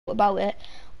about it.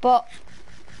 But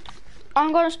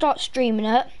I'm gonna start streaming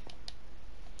it,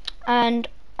 and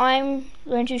I'm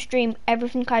going to stream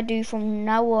everything I do from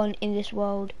now on in this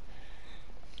world.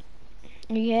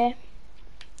 Yeah,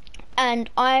 and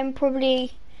I'm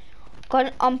probably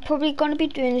gonna be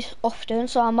doing this often,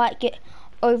 so I might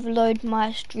overload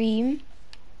my stream.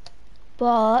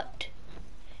 But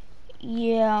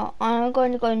yeah, I'm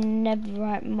going to go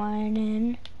netherite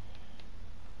mining.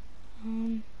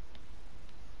 I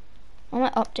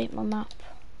might update my map.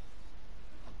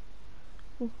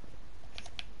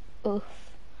 Oof.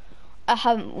 I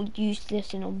haven't used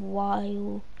this in a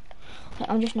while.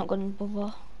 I'm just not going to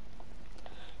bother.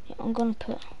 Yeah, I'm going to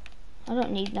put... I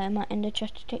don't need that in my ender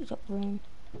chest, it takes up room.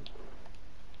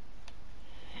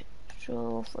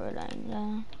 So, throw that in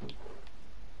there.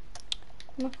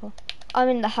 Okay. I'm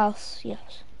in the house,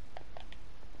 yes.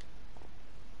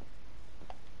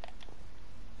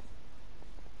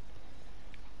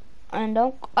 And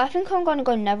I think I'm going to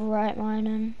go netherite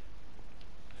mining.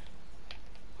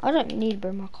 I don't need to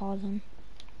bring my car then.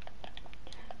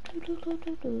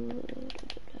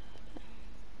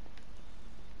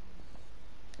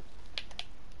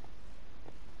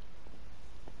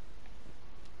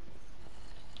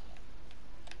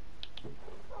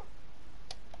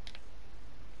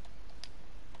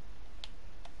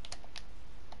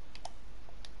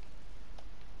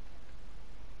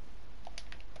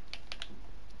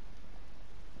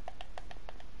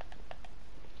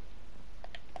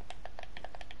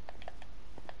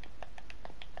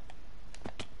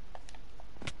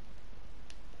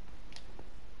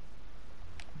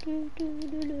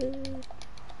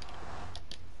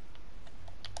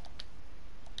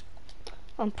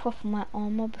 I'm popping my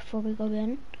armor before we go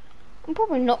in. I'm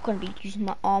probably not going to be using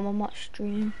my armor much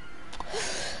stream,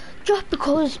 just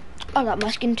because I like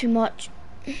my skin too much.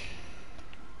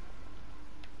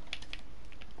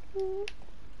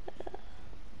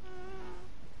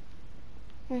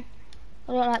 I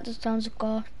don't like the sounds of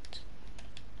guards.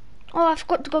 Oh, I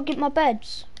forgot to go get my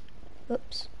beds.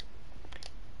 Oops.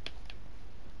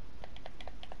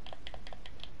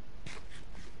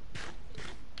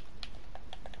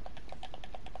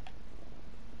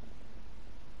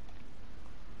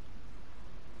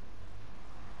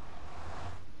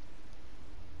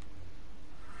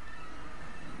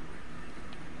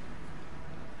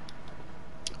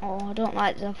 Oh, I don't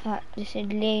like the fact this is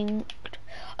linked.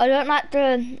 I don't like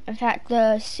the fact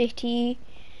the city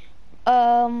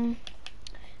nether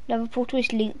portal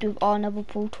is linked with our nether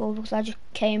portal, because I just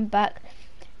came back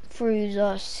through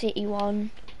the city one.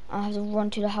 I have to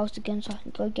run to the house again so I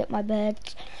can go get my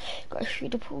beds, go through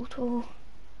the portal.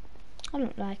 I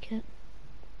don't like it.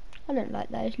 I don't like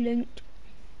that it's linked.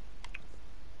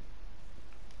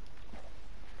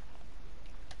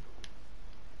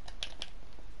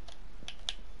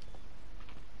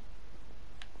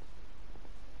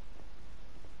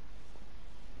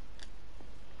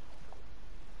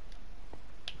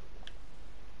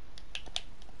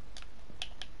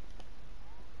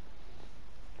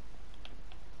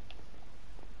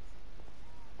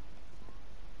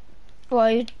 Why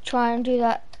are you trying to do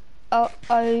that?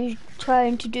 Are you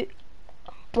trying to do?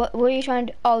 What were you trying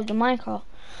to? Oh, the Minecraft.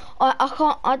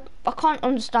 I can't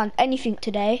understand anything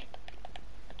today.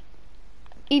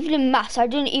 Even in maths, I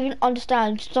didn't even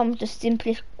understand some of the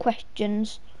simplest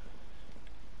questions.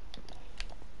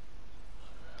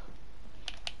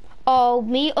 Oh,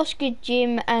 me, Oscar,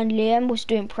 Jim, and Liam was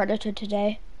doing Predator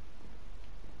today.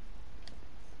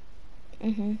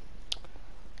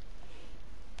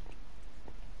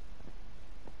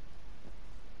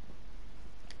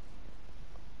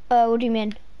 What do you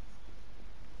mean?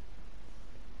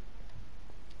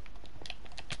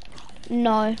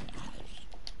 No.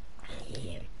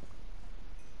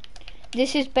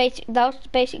 This is that was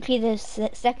basically the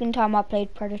second time I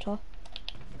played Predator.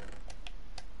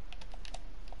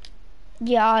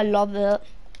 Yeah, I love it.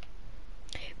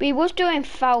 We was doing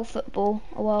foul football.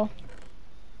 Oh, well.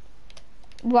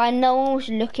 While no one was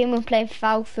looking, we played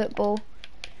foul football.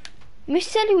 Miss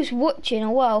Sally was watching.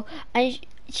 Oh, well, and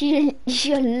she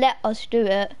let us do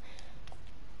it.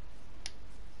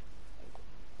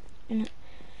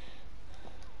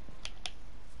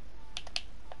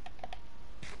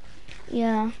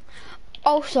 Yeah.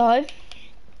 Also,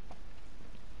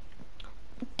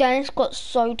 Dennis got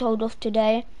so told off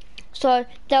today. So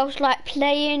they was like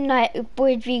playing like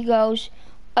boys v girls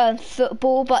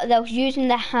football, but they was using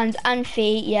their hands and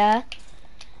feet. Yeah.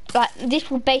 Like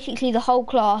this was basically the whole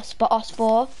class, but us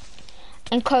four,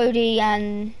 and Cody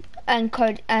and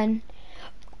Cody and.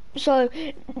 So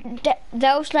they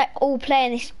was like all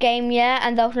playing this game, yeah,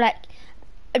 and they was like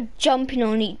jumping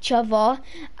on each other,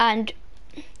 and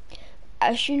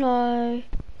as you know,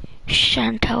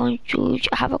 Chantal and George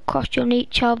have a crush on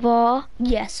each other.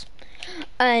 Yes.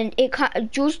 And it kind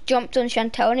of, George jumped on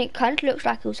Chantal and it kind of looks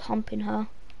like he was humping her.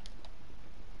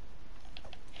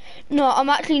 No, I'm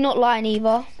actually not lying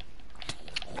either.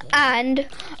 And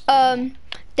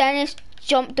Dennis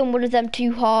jumped on one of them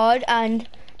too hard and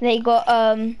they got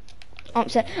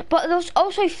upset. But there was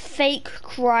also fake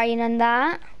crying and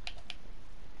that.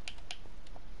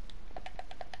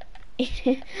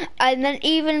 And then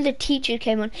even the teacher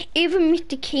came on. Even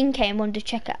Mr. King came on to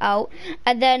check it out.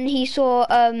 And then he saw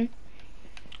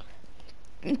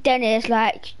Dennis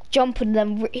like jumping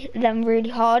them really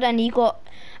hard, and he got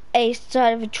a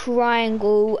side of a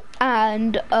triangle,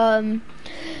 and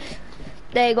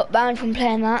they got banned from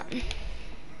playing that.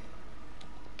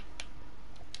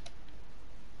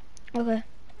 Okay.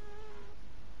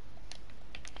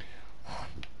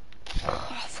 Oh,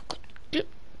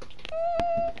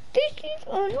 this is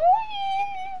annoying.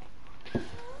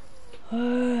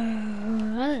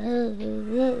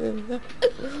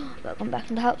 Welcome back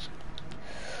in the house.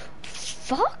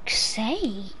 Fuck's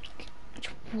sake.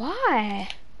 Why?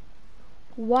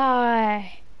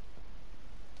 Why?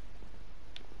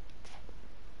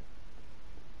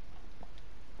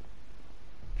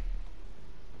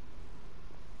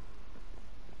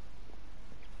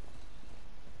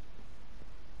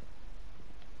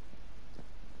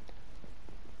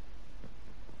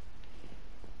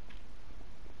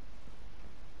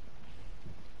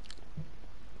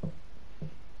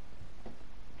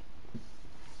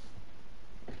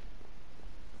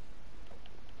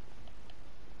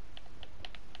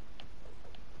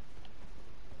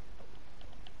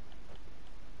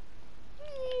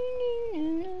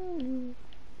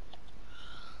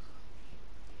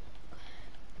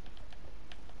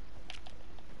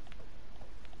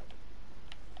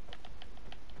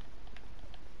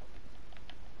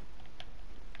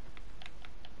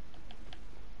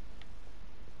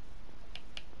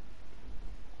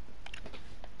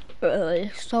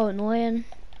 It's so annoying.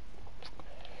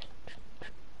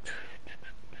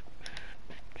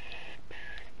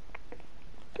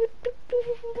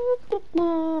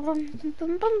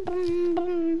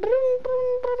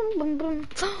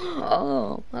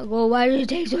 Oh my god, why did it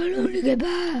take so long to get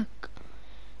back?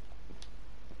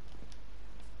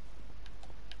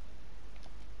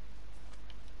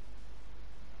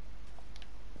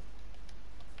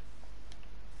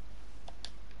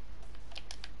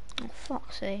 Oh,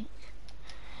 fuck's sake.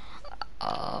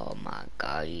 Oh my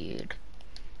god.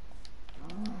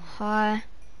 Hi.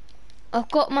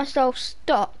 I've got myself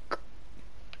stuck.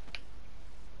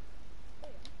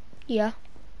 Yeah.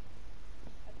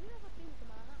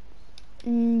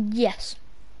 Yes.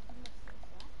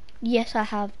 Yes, I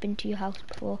have been to your house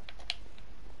before.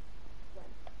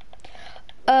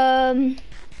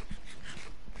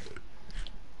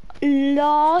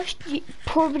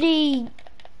 Probably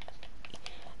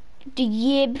the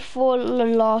year before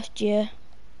last year.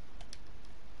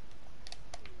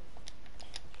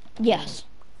 Yes.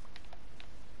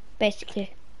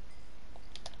 Basically.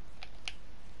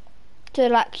 So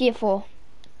like year 4.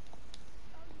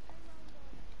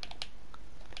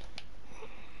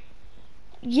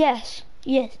 Yes,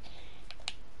 yes.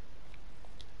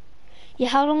 Yeah,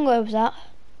 how long ago was that?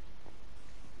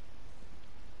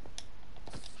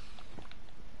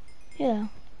 Yeah.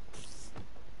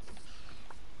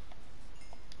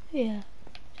 Yeah.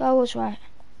 So I was right.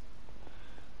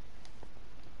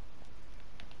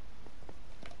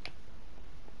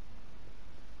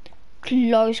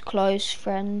 Close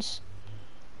friends.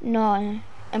 No.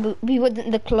 And we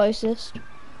weren't the closest.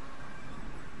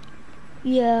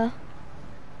 Yeah.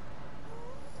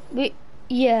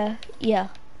 Yeah.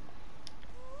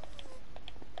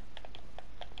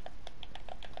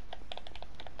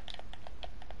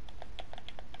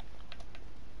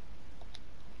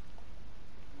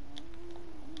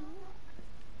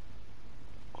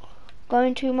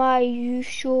 Going to my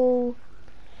usual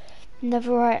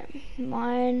never write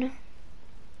mine.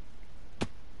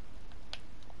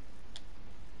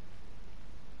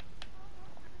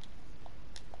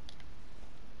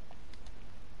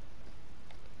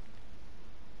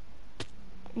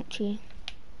 Actually,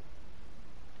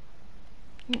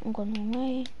 I'm going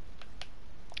away.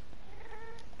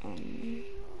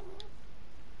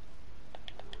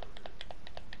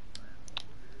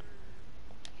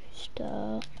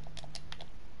 Start.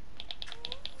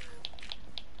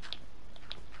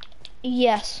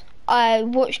 Yes, I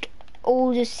watched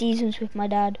all the seasons with my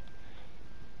dad.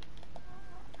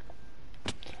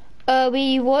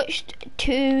 We watched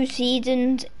 2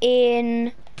 seasons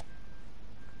in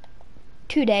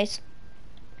 2 days.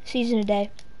 Season a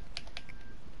day.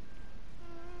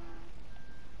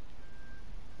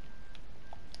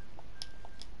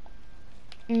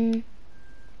 Mm.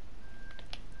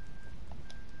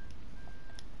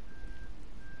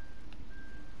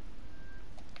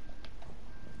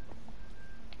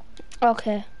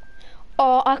 Okay.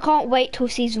 Oh, I can't wait till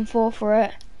season 4 for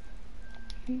it.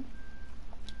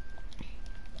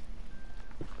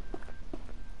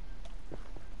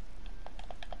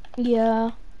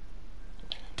 Yeah.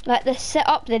 Like the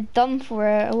setup they've done for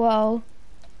it as well.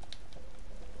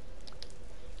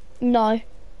 No.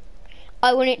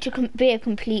 I want it to be a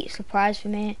complete surprise for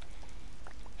me.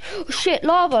 Oh, shit,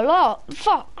 fuck, lava,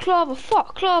 fuck, lava,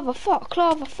 fuck,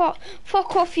 lava,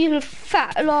 fuck off you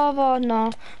fat lava.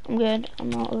 No, I'm good,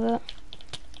 I'm out of it.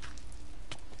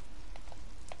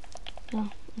 No,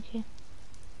 okay.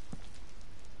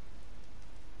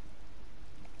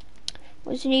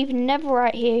 Wasn't even never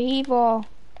right here either.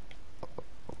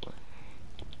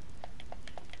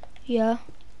 Yeah.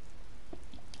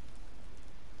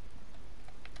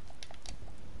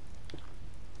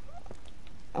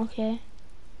 Okay.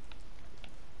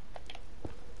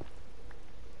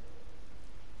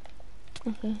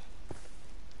 Okay.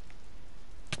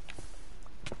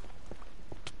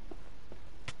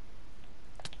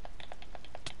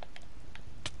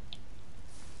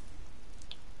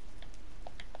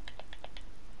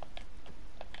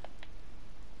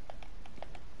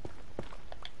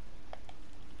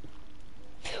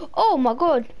 Oh my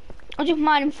god. I just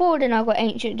mining forward and I got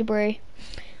ancient debris.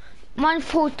 Mine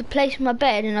forward to place my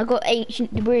bed and I got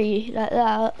ancient debris like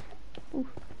that. Ooh.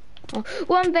 Oh.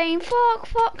 One vein,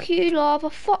 fuck you lava,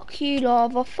 fuck you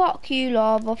lava, fuck you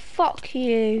lava, fuck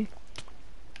you.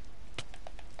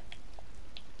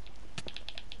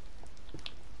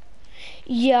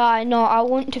 Yeah, I know, I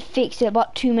want to fix it,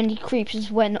 but too many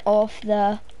creepers went off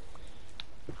there.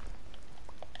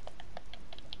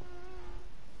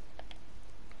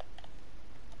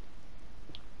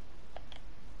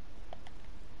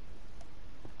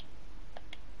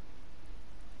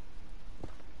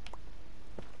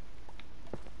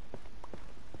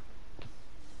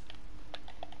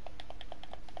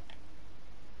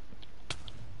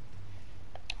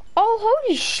 Oh,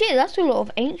 holy shit, that's a lot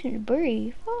of ancient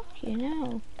debris. Fuck you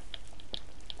know.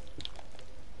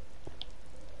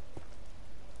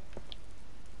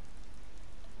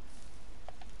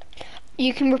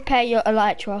 You can repair your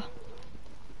elytra.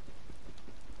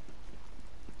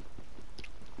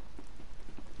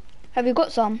 Have you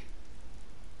got some?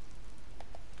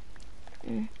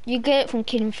 You get it from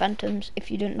killing phantoms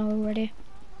if you didn't know already.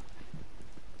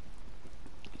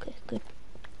 Okay, good.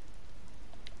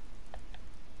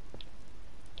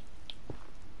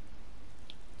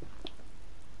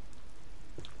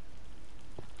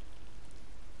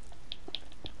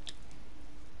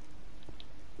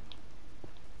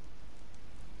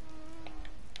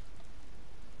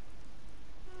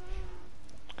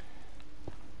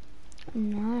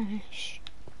 Nice.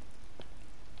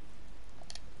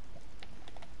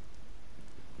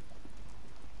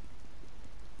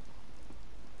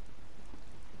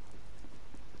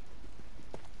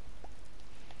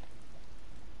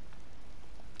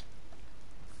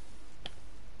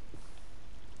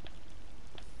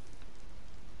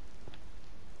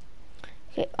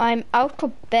 Okay, I'm out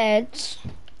of beds.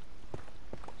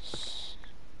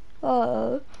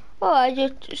 Oh, I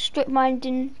just strip mined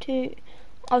into.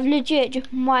 I've legit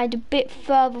just mined a bit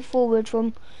further forward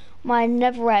from my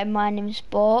netherite mining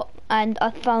spot, and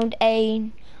I found a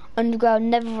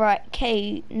underground netherite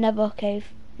cave.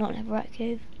 Not netherite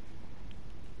cave.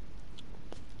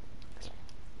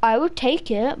 I would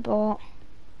take it, but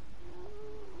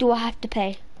do I have to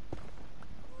pay?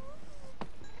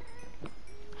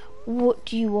 What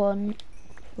do you want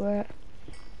for it?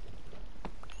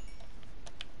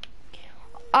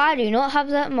 I do not have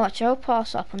that much. I'll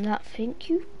pass up on that, thank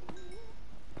you.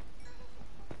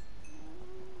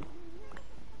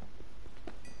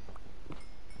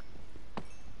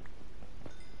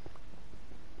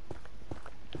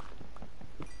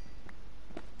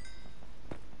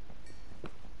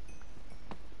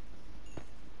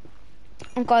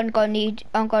 I'm gonna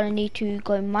need to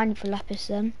go mine for lapis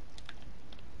then.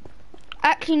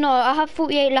 Actually no, I have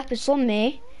 48 lapis on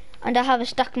me, and I have a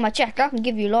stack in my chest. I can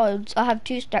give you loads. I have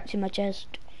 2 stacks in my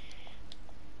chest.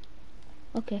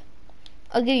 Okay,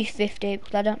 I'll give you 50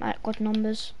 because I don't like odd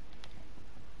numbers.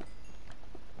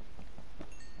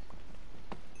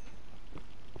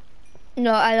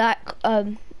 No, I like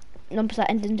numbers that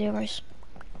end in zeros.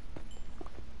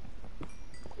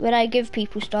 When I give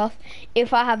people stuff,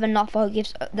 if I have enough, I'll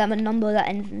give them a number that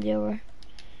ends in 0.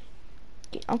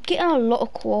 I'm getting a lot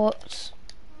of quartz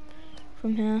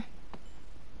from here.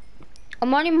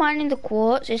 I'm only mining the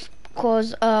quartz is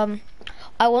because I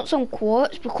want some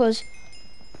quartz because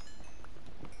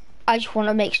I just want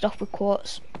to make stuff with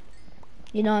quartz,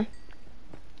 you know.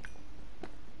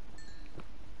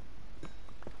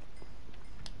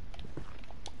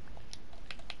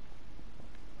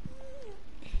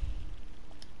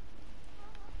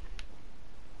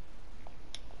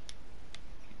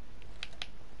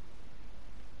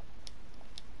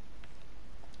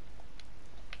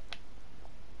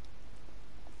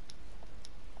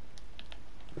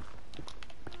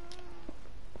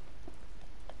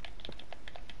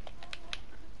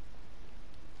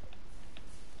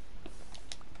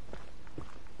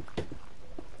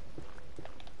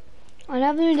 I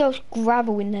never knew there was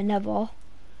gravel in the Nether.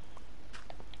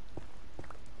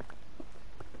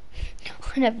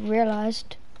 I never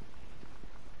realised.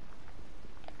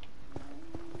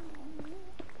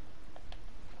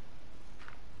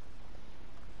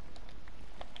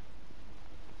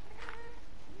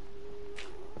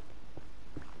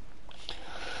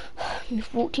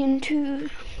 Just walked into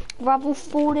gravel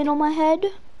falling on my head.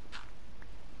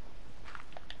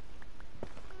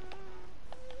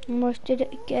 Almost did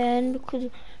it again because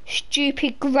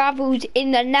stupid gravel's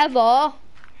in the Nether.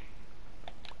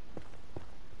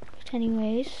 But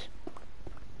anyways,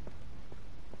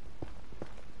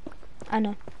 I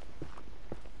know.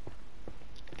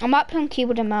 I might play on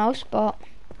keyboard and mouse, but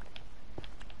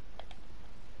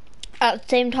at the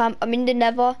same time, I'm in the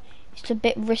Nether. It's a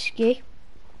bit risky.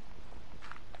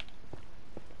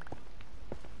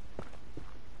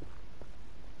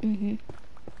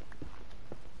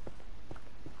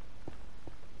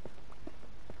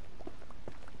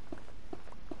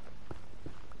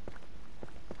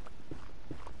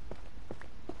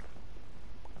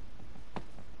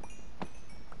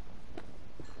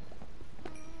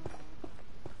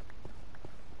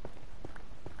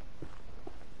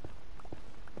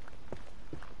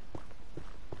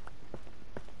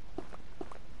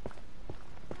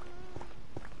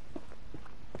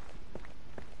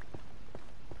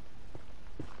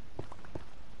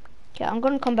 Yeah, I'm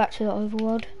gonna come back to the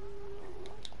overworld.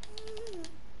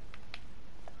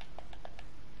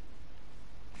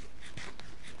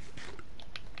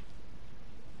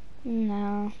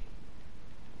 No.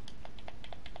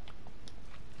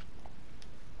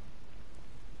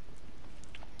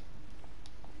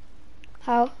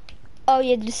 How? Oh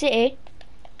yeah, the city.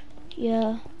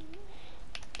 Yeah.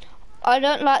 I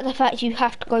don't like the fact you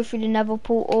have to go through the Nether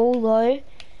portal though.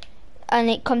 And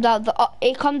it comes out the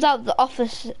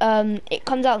office it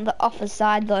comes out on the office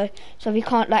side though, so we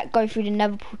can't like go through the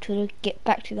Nether portal to get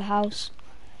back to the house.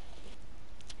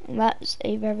 And that's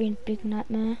a very big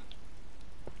nightmare.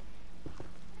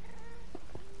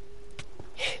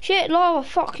 Shit, lava,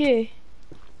 fuck you.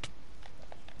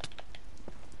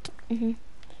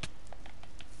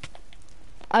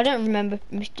 I don't remember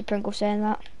Mr. Pringle saying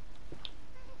that.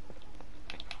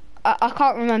 I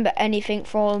can't remember anything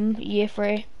from year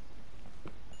 3.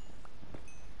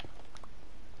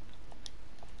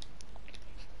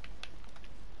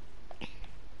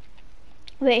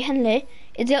 Wait, Henley,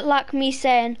 is it like me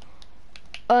saying,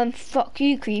 fuck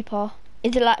you, creeper?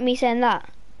 Is it like me saying that?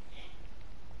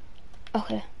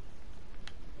 Okay.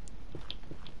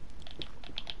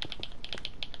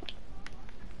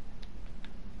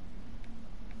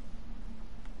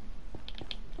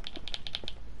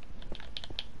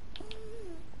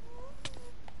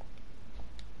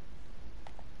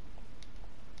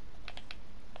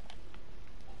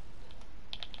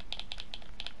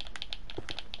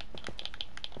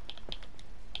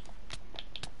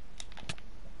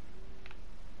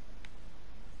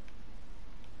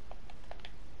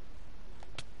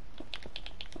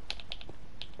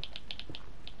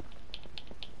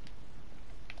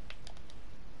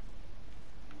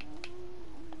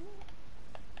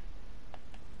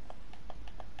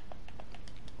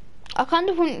 I kind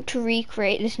of want to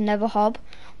recreate this Nether hub,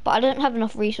 but I don't have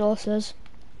enough resources.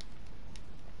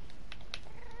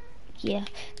 Yeah,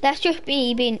 that's just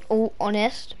me being all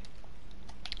honest.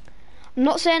 I'm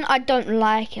not saying I don't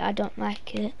like it. I don't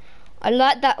like it. I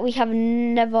like that we have a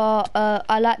Nether.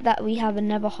 I like that we have a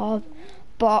Nether hub,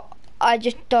 but I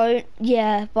just don't.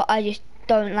 Yeah, but I just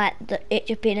don't like it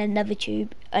just being a Nether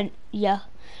tube. And yeah,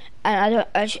 and I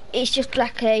don't. It's just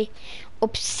like a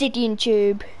obsidian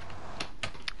tube.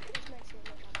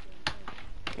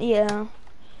 Yeah.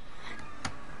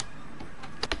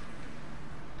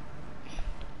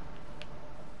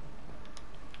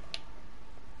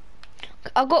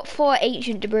 I got 4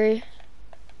 ancient debris.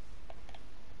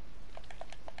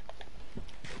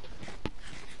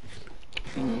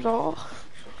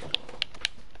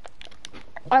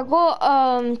 I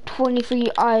got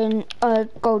 23 iron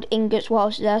gold ingots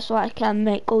whilst there, so I can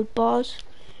make gold bars.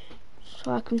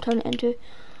 So I can turn it into.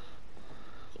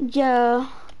 Yeah.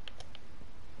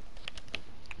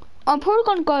 I'm probably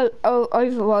gonna go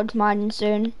overworld mining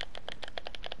soon.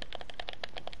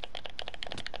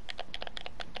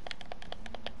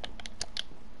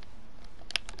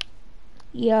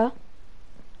 Yeah.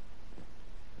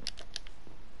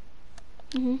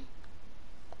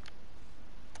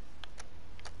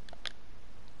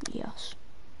 Yes.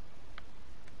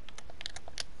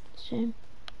 Same.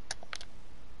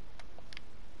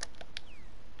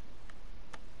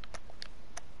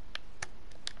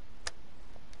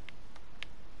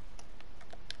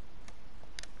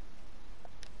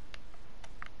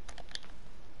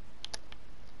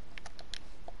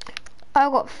 I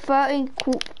got 13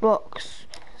 quartz blocks.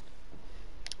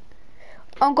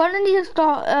 I'm gonna need to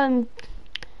start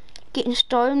getting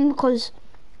stone because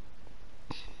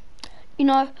you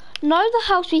know the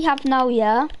house we have now,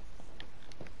 yeah?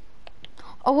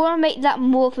 I wanna make that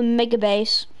more of a mega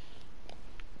base.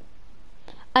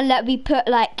 And let we put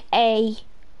like a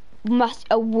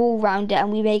wall around it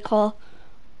and we make a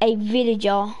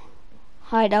villager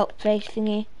hideout place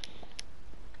thingy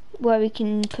where we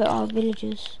can put our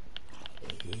villagers.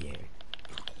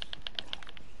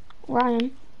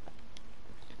 Ryan.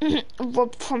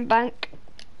 Rob from bank.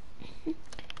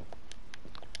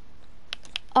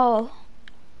 Oh,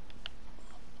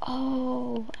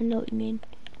 I know what you mean.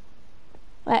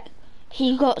 Like,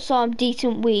 he got some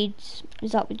decent weeds.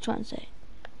 Is that what you're trying to say?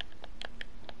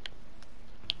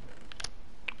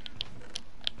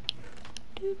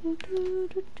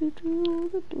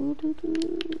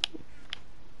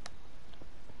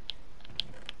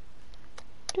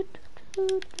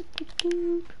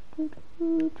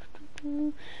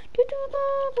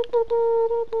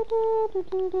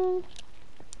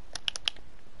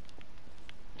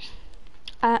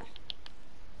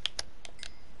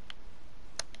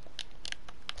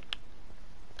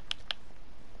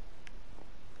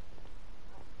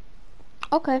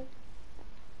 Okay.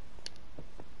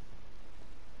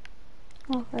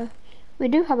 Okay. We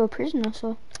do have a prisoner,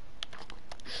 so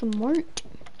smart.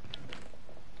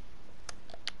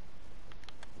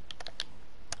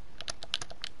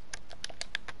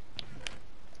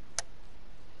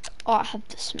 Oh, I have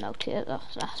to smelt it.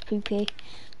 That's poopy.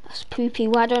 That's poopy.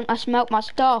 Why don't I smelt my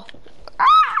stuff?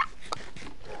 Ah!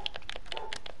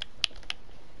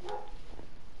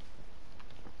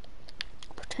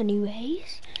 But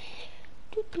anyways.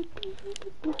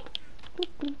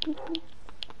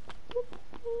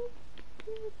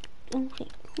 Okay,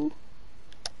 cool.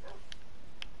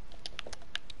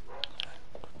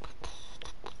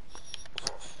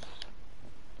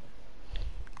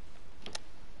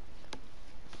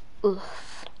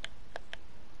 Oof.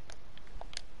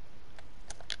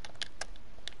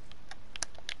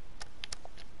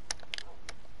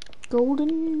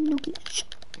 Golden nuggets.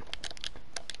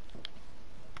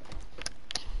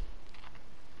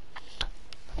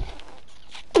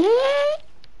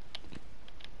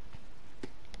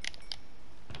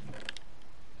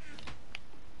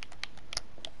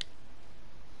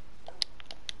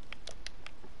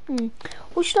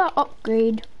 What should I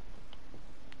upgrade?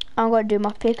 I'm gonna do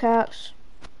my pickaxe.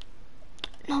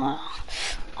 No,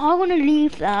 I wanna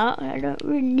leave that. I don't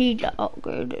really need that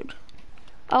upgraded.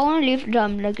 I wanna leave the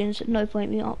diamond leggings. No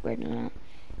point me upgrading that.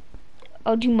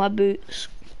 I'll do my boots.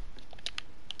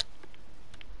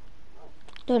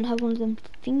 Don't have one of them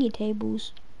thingy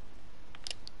tables.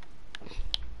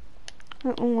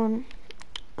 One.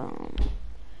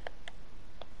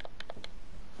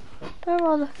 Where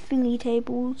are the thingy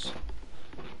tables?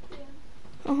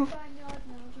 Yeah.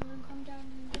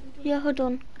 Yeah, hold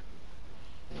on.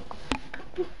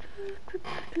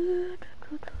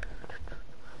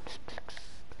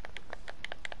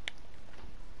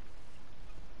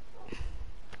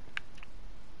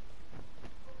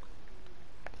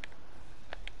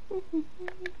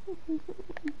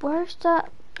 Where's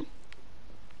that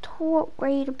to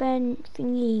upgrade bench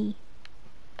thingy?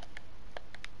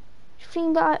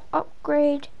 Thing that I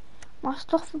upgrade my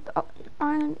stuff with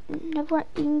iron never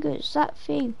ingots, that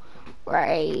thing.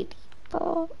 Right,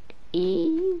 fuck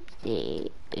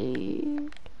easy.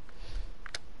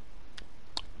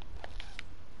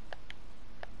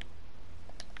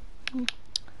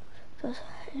 Does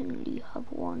Henry have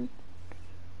one?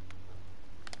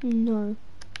 No.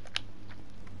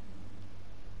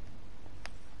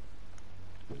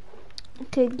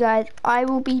 Okay guys, I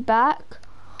will be back.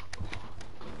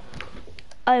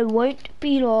 I won't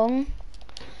be long.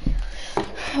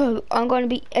 I'm gonna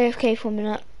be AFK for a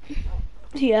minute.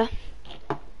 Yeah.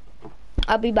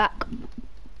 I'll be back.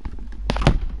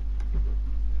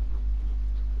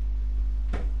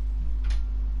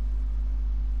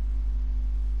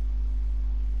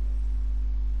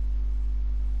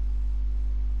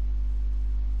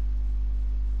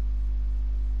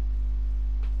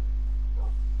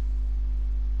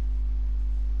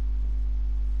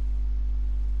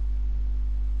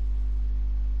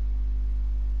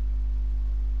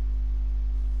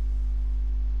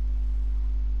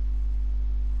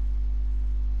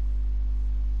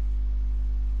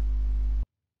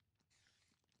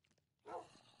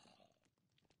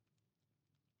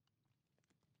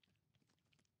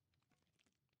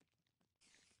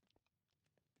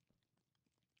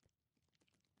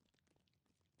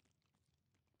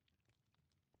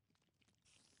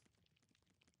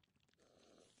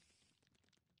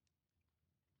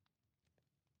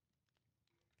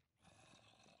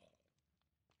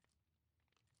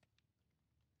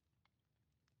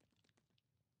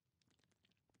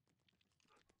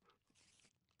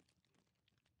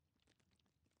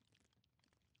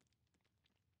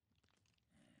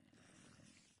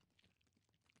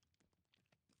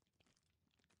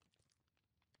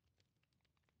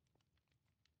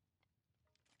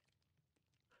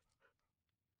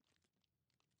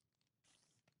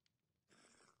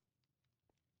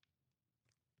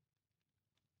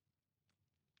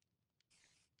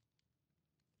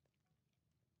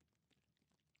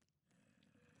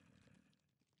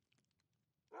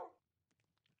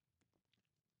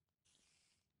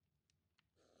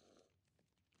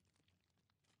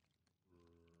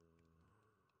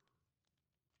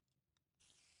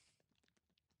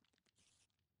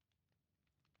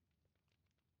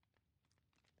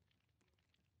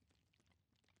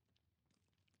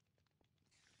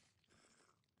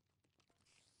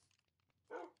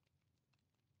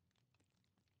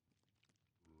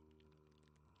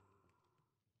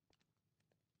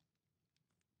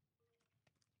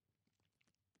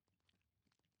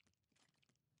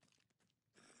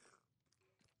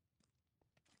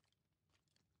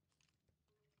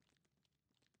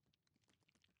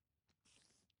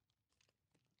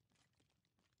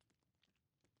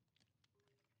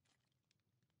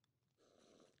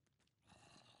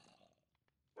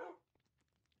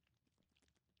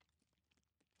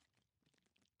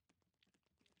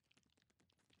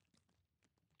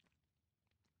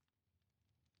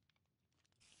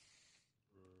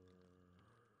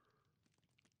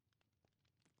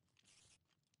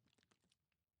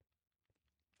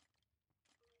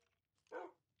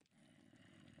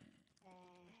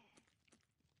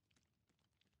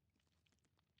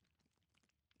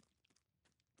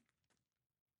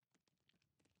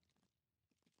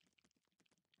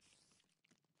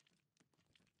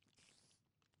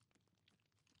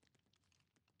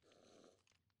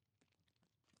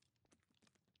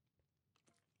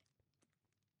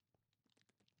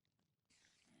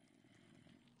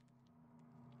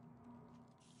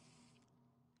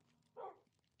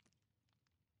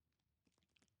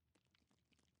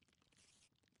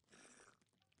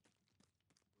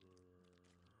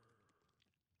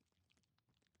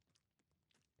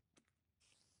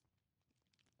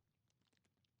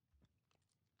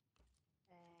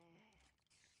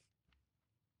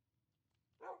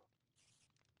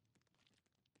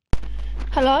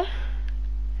 Hello?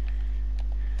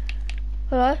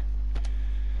 Hello?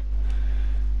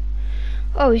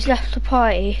 Oh, he's left the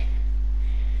party.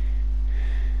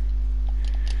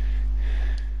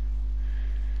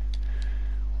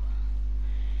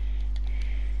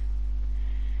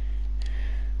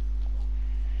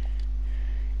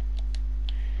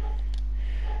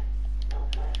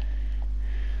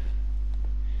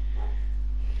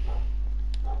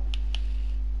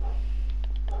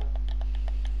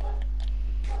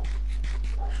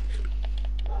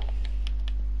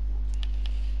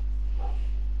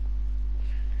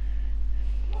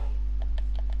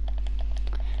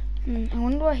 I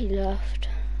wonder why he left.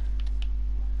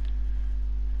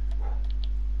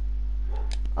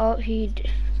 Oh, he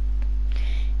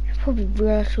probably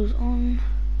realised he was on.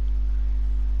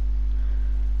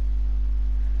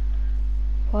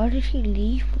 Why did he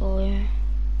leave, boy?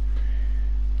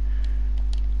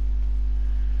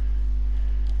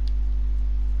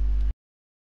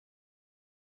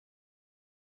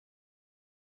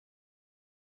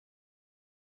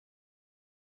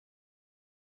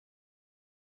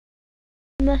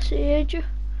 Message.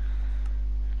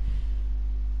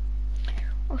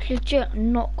 I've legit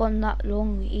not gone that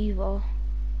long either.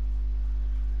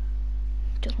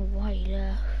 Don't know why he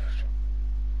left.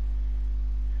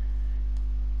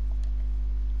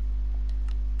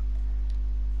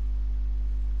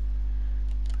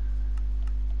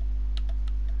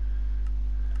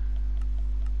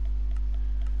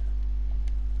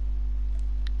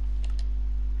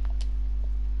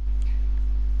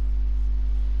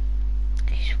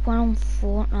 He's one on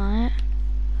Fortnite.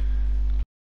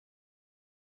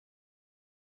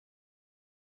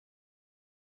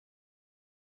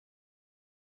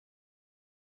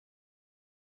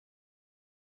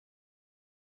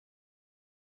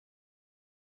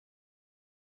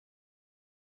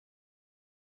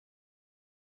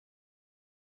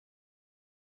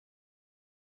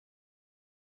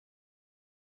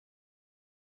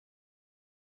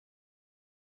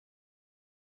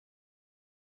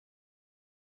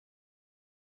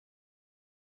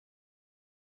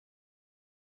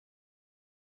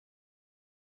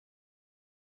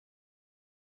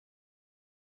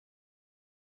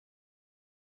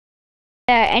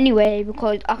 Yeah, anyway,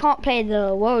 because I can't play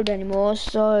the world anymore,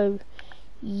 so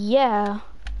yeah.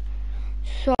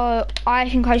 So I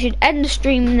think I should end the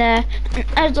stream there.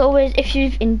 And as always, if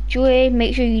you've enjoyed,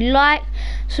 make sure you like,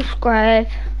 subscribe,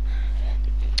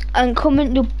 and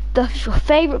comment your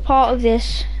favourite part of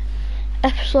this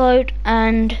episode,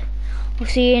 and we'll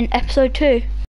see you in episode 2.